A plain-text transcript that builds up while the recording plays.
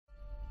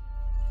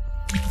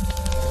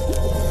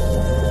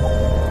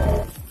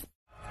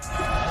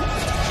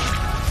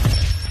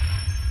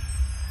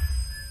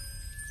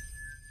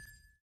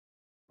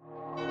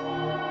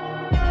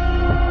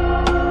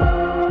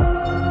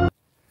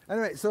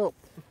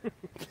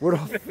We're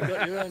off. You've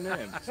got your own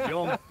name. It's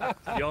John.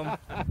 John.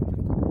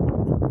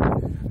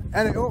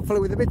 And hopefully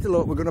with a bit of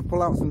luck we're going to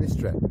pull out some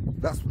mystery.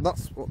 That's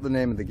what the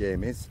name of the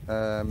game is.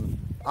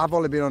 I've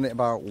only been on it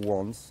about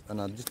once and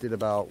I just did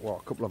about,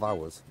 what, a couple of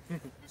hours.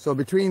 So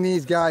between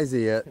these guys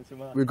here,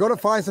 we've got to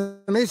find some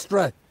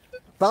mystery.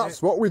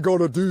 That's what we've got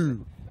to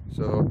do.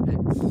 So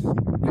it's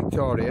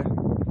Victoria,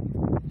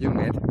 young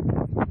Ed,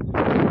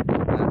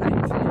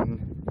 18.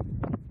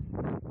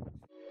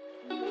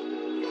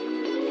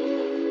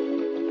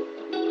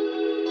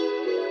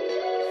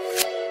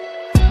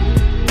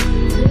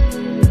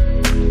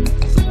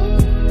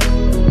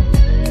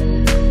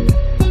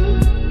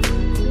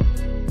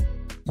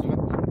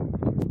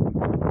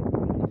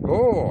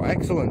 Oh,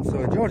 excellent.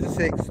 So Georgia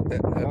 6,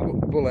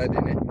 bullhead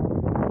in it.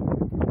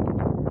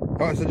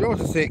 Oh, it's a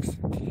Georgia 6.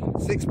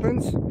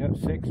 Sixpence? Yep,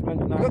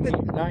 sixpence,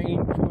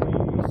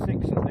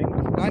 1926 I think.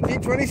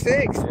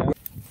 1926? Yeah.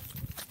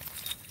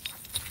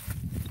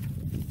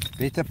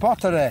 Bit of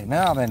pottery.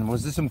 Now then,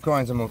 was there some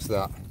coins amongst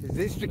that? Is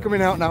history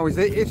coming out now? Is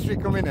it history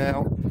coming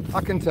out?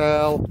 I can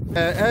tell.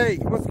 Hey,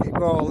 musket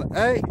ball.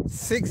 Hey,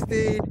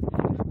 16th,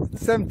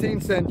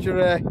 17th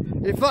century.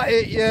 If that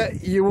hit you,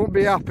 you won't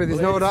be happy.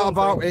 There's no doubt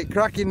about it.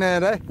 Cracking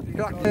there, eh?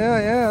 Cracking.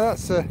 Yeah,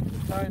 that's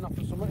tying off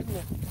for something, isn't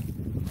it?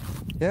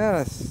 Yeah,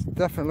 that's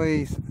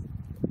definitely.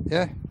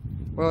 Yeah.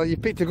 Well, you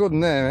picked a good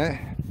one there, eh?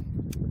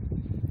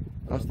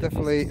 That's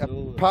definitely a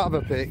part of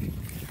a pick.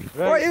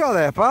 Right. What you got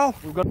there, pal?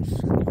 We've got.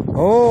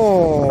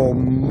 Oh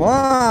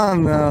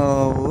man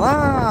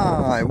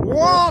alive!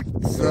 What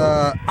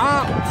an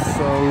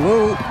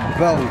absolute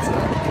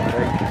belter!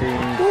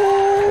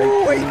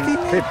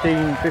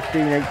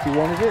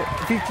 1581 is it?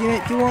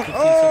 1581.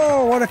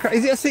 Oh, what a crack!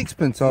 Is it a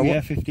sixpence or what? Yeah,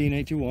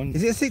 1581.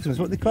 Is it a sixpence?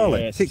 What do they call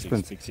it?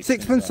 Sixpence.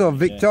 Sixpence of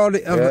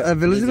Victoria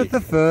of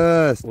Elizabeth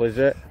I. Was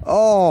it?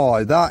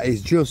 Oh, that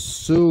is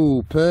just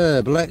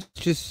superb. Let's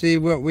just see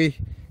what we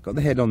got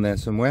the head on there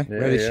somewhere. Yeah,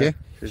 Where is she?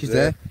 She's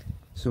there.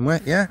 Somewhere,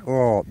 yeah.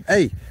 Oh,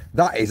 hey,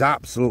 that is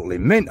absolutely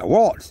mint.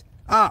 What?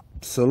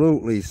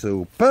 Absolutely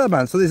superb,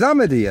 man. So there's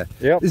hammered here.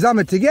 Yep. There's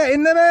hammered to get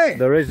in there, mate.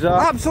 There is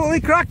that.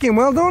 Absolutely cracking.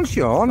 Well done,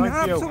 Sean. Thank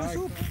absolutely you.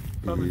 super.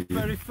 From the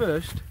very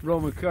first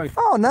Roman coin.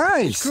 Oh,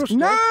 nice. It's crusty.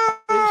 Nice.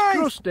 It's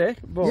crusty,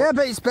 but yeah,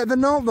 but it's better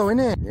than not, though, isn't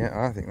it?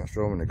 Yeah, I think that's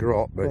Roman a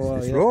grot, but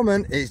it's yeah.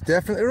 Roman. It's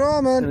definitely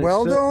Roman. and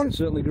Well it's done.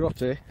 Certainly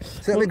grotty.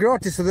 Certainly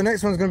grotty. So the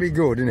next one's going to be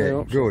good, isn't it?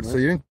 Yeah, Good. So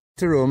you're into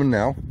Roman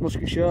now.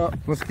 Musket shot.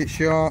 Musket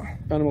shot.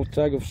 Animal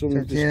tag of some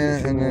description. Yeah,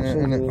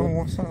 and something. oh,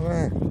 what's that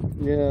there?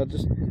 Yeah, I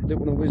just didn't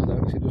want to whiz that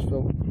because it just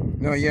felt.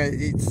 No, yeah,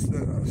 it's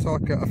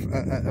like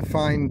a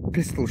fine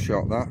pistol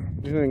shot, that.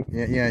 Do you think?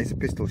 Yeah, it's a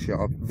pistol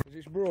shot. If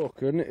it's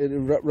broken, it'd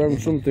wrap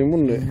round something,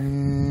 wouldn't it?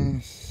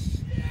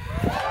 Yes.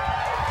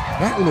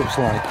 That looks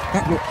like,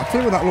 I'll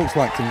tell you what that looks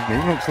like to me.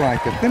 It looks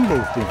like a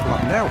thimble's been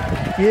flattened out.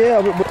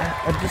 Yeah, but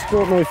I just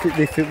don't know if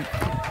it,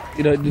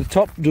 you know, the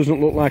top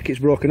doesn't look like it's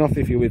broken off,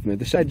 if you're with me.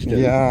 The sides do.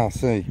 Yeah, I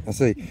see.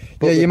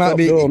 But yeah, you might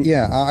be, don't.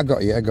 yeah, I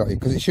got you,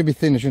 because it should be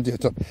thinner, shouldn't it,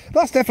 at the top.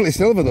 That's definitely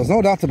silver, there's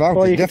no doubt about it.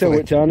 Oh, you can tell definitely.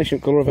 which tarnish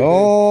and colour of it.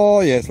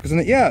 Oh, yes, isn't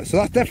it? Yeah, so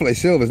that's definitely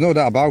silver, there's no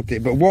doubt about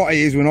it. But what it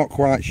is, we're not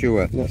quite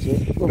sure. That's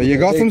it. But you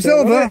got some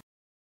silver.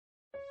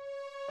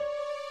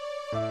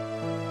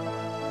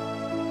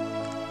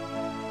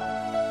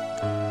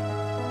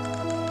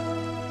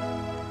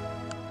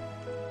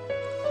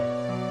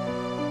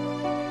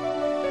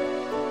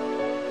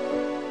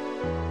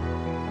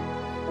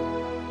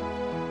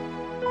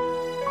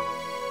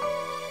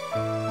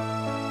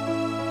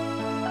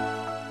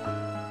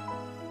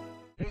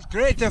 It's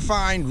great to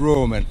find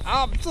Roman.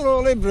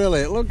 Absolutely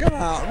brilliant. Look at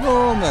that.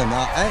 Roman.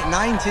 19.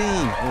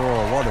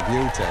 Oh, what a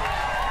beauty.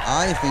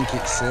 I think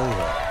it's silver.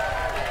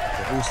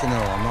 But who's to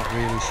know? I'm not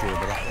really sure,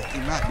 but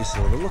it might be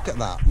silver. Look at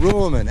that.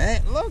 Roman, eh?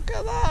 Look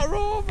at that.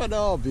 Roman.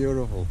 Oh,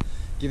 beautiful.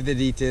 Give the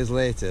details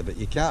later, but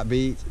you can't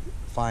beat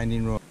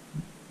finding Roman.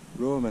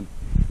 Roman.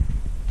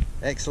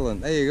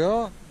 Excellent. There you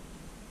go.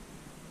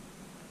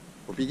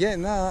 Hope you're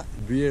getting that.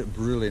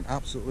 Brilliant.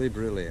 Absolutely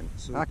brilliant.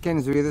 So,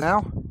 Ken's with us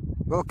now.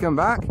 Welcome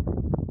back.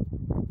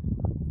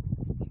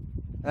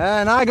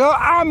 And I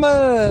got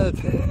hammered!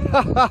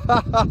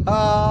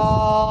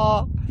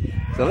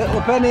 It's a little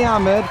penny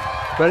hammered,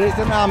 but it's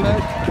an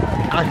hammered.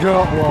 I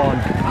got one.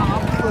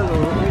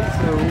 Absolutely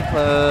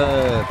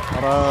superb.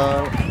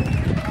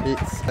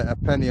 It's a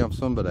penny of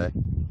somebody.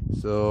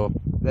 So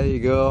there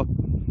you go.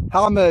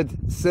 Hammered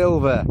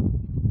silver.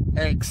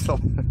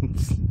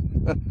 Excellent.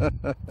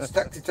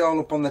 Stacked it all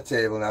up on the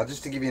table now,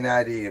 just to give you an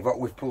idea of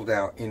what we've pulled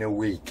out in a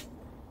week.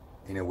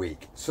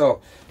 So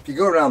if you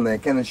go around there,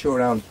 Ken, and show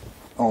around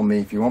on me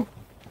if you want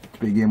to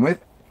begin with.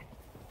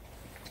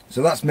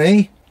 So that's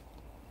me.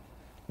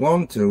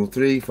 1, 2,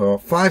 3, 4,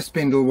 5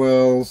 spindle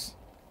whorls.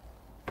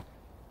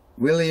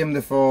 William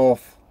the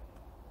Fourth,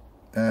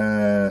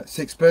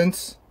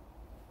 sixpence.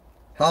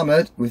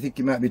 Hammered, we think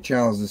it might be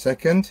Charles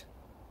II.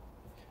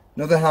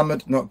 Another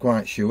hammered, not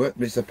quite sure,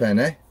 but it's a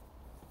penny.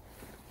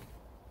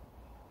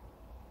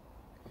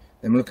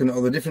 Then we're looking at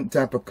all the different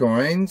type of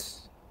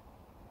coins.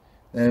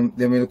 Then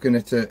we're looking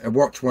at a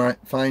watch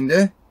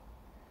finder.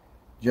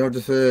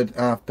 George III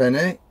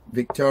halfpenny,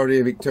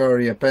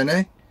 Victoria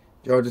penny,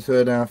 George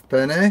III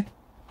halfpenny,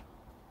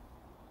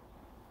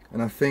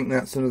 and I think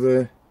that's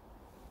another.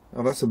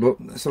 Oh, that's a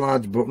button. That's a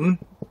large button,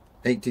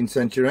 18th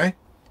century.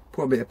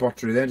 Put a bit of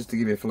pottery there just to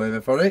give you a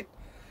flavour for it.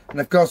 And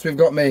of course we've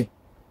got me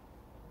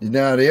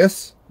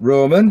denarius,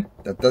 Roman,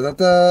 da, da, da,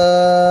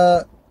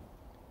 da.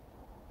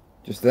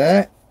 Just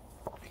there.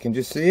 You can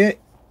just see it.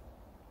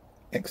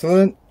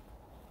 Excellent.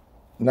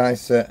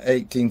 Nice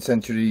 18th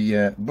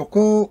century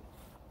buckle.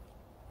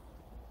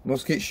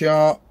 Musket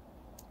shot.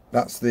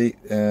 That's the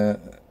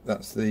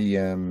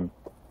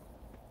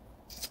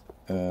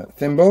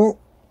thimble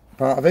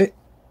part of it.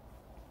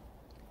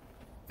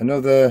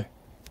 Another,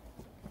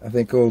 I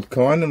think, old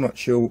coin. I'm not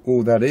sure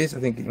who that is. I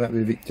think it might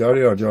be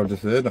Victoria or George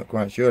III. Not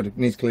quite sure. It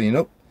needs cleaning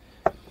up.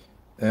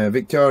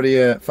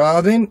 Victoria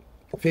farthing.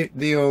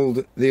 The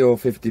old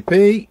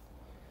 50p.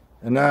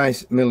 A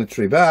nice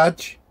military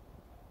badge.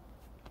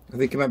 I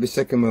think it might be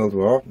Second World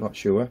War. Not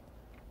sure.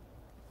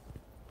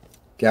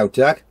 Cow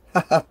tag.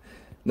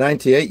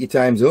 98. Your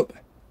time's up.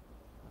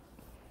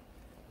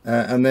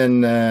 And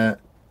then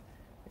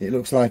it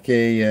looks like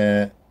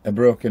a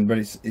broken, but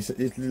it's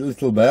a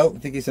little bell. I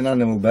think it's an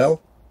animal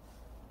bell,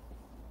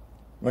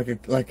 like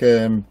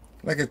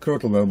a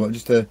crotal bell, but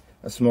just a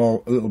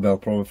little bell,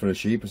 probably for a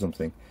sheep or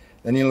something.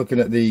 Then you're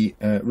looking at the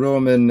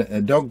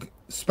Roman dog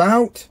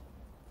spout,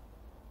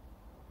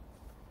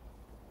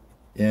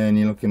 and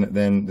you're looking at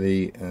then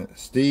the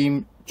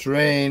steam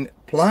train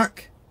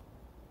plaque.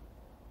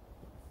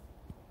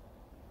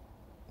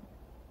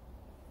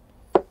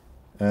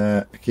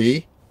 A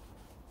key.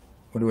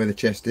 Wonder where the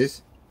chest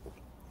is.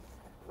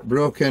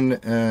 Broken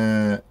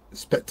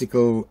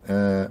spectacle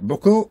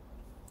buckle,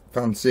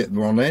 fancy at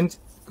one end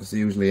because they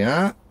usually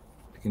are.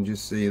 You can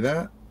just see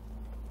that.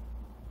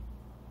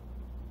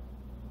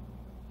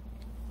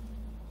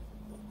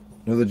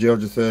 Another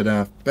George III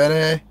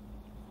halfpenny.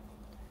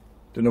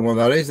 Don't know what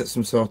that is. That's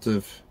some sort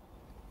of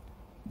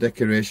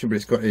decoration, but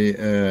it's got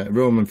a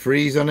Roman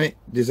frieze on it.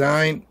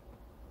 Design.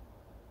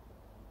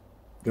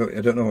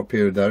 I don't know what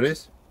period that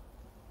is.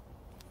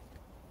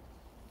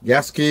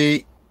 Gas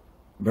key,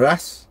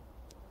 brass.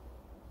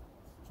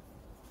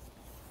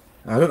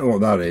 I don't know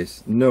what that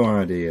is. No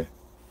idea.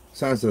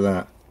 Size of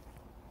that.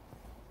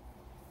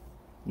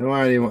 No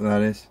idea what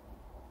that is.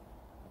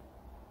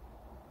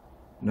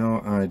 No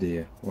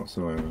idea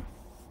whatsoever.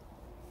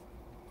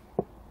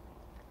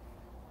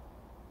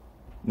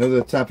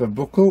 Another type of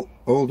buckle,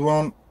 old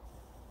one.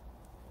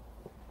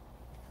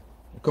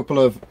 A couple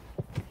of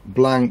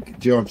blank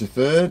George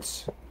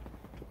III's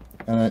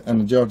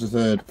and a George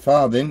III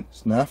farthing,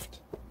 snaffed.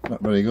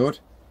 Not very good.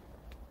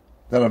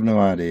 That I've no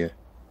idea.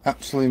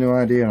 Absolutely no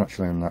idea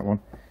actually on that one.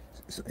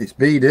 It's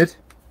beaded.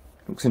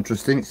 Looks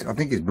interesting. I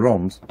think it's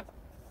bronze.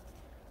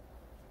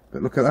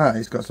 But look at that.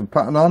 It's got some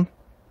pattern on.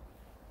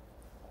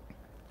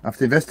 I have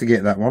to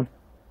investigate that one.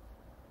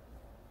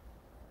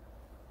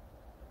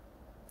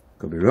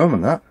 Could be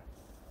Roman, that.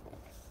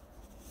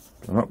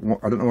 I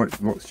don't know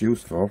what it's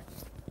used for.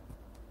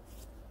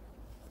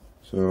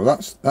 So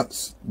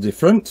that's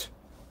different.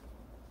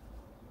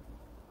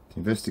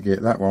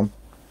 Investigate that one.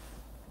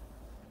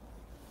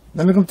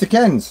 Then we come to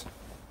Ken's.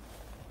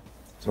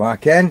 So our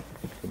Ken.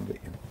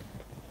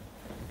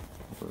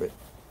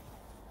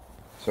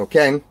 So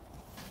Ken,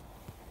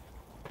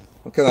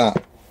 look at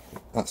that.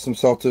 That's some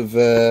sort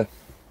of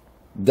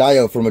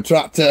dial from a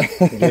tractor.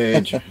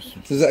 Gauge. So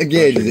is that a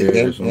gauge? Is it?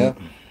 Ken? Yeah.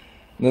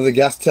 Another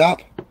gas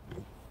tap.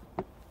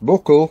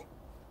 Buckle,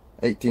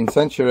 18th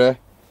century.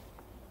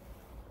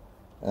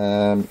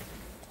 Some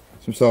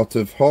sort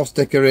of horse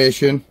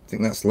decoration. I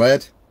think that's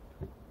lead.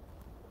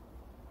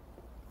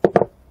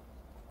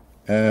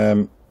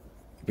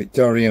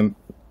 Victorian,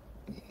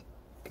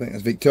 I think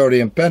that's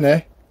Victorian penny.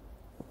 I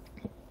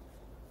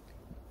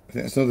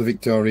think that's another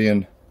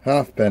Victorian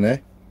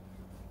halfpenny.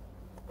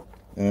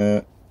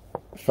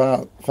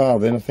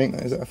 Farthing, I think.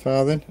 Is that a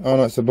farthing? Oh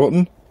no, it's a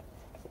button.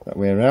 That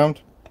way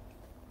around.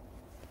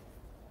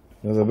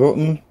 Another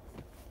button.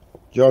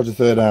 George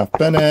III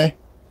halfpenny.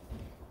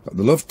 Got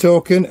the love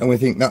token, and we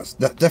think that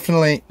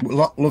definitely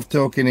love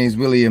token is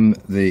William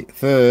the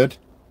III,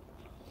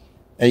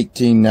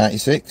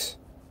 1896.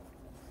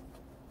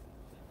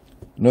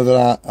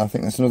 Another, I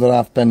think that's another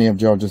halfpenny of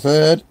George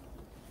III.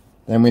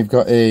 Then we've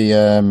got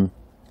a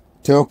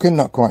token,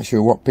 not quite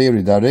sure what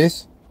period that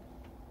is.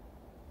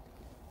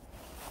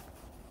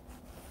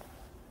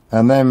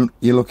 And then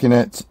you're looking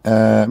at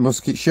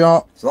musket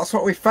shot. So that's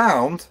what we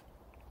found.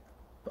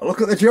 But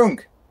look at the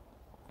junk.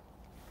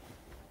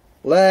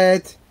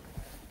 Lead,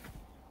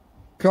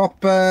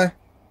 copper,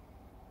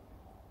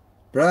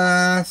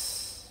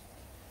 brass,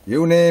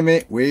 you name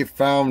it, we've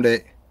found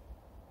it.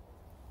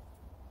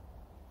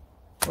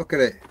 Look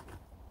at it.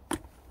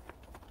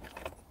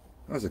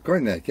 There's a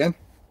coin there, Ken.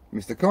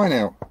 Missed the coin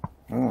out.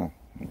 Oh,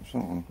 what's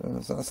that one?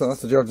 That's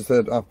the George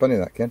III halfpenny,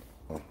 that, Ken.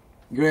 Oh.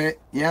 Great,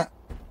 yeah.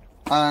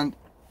 And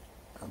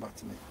back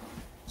to me.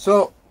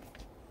 So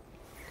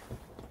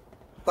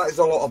that is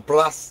a lot of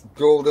brass,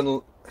 golden,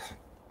 a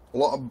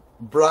lot of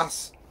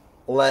brass,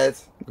 lead,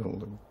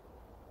 golden,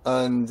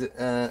 and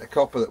a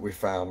copper that we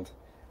found,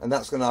 and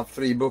that's going to have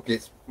 3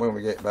 buckets when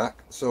we get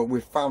back. So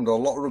we've found a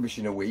lot of rubbish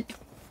in a week,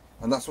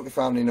 and that's what we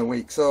found in a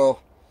week. So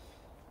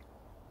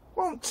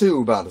wasn't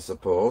too bad, I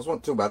suppose.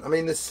 Wasn't too bad. I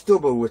mean, the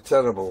stubble were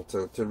terrible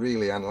to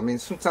really handle. I mean,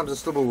 sometimes the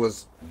stubble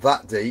was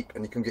that deep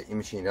and you couldn't get your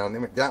machine down. They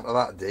went down to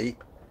that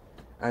deep,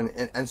 and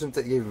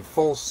sometimes you gave them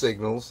false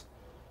signals.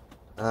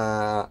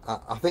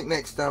 I think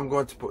next time I'm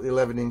going to put the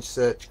 11-inch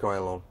search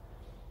coil on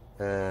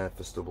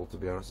for stubble, to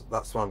be honest.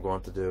 That's what I'm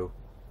going to do,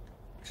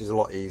 which is a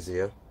lot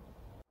easier.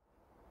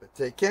 But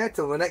take care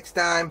till the next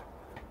time.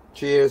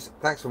 Cheers.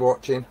 Thanks for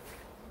watching.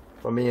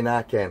 From me and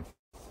I, Ken.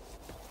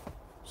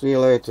 See you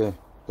later.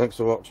 Thanks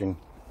for watching.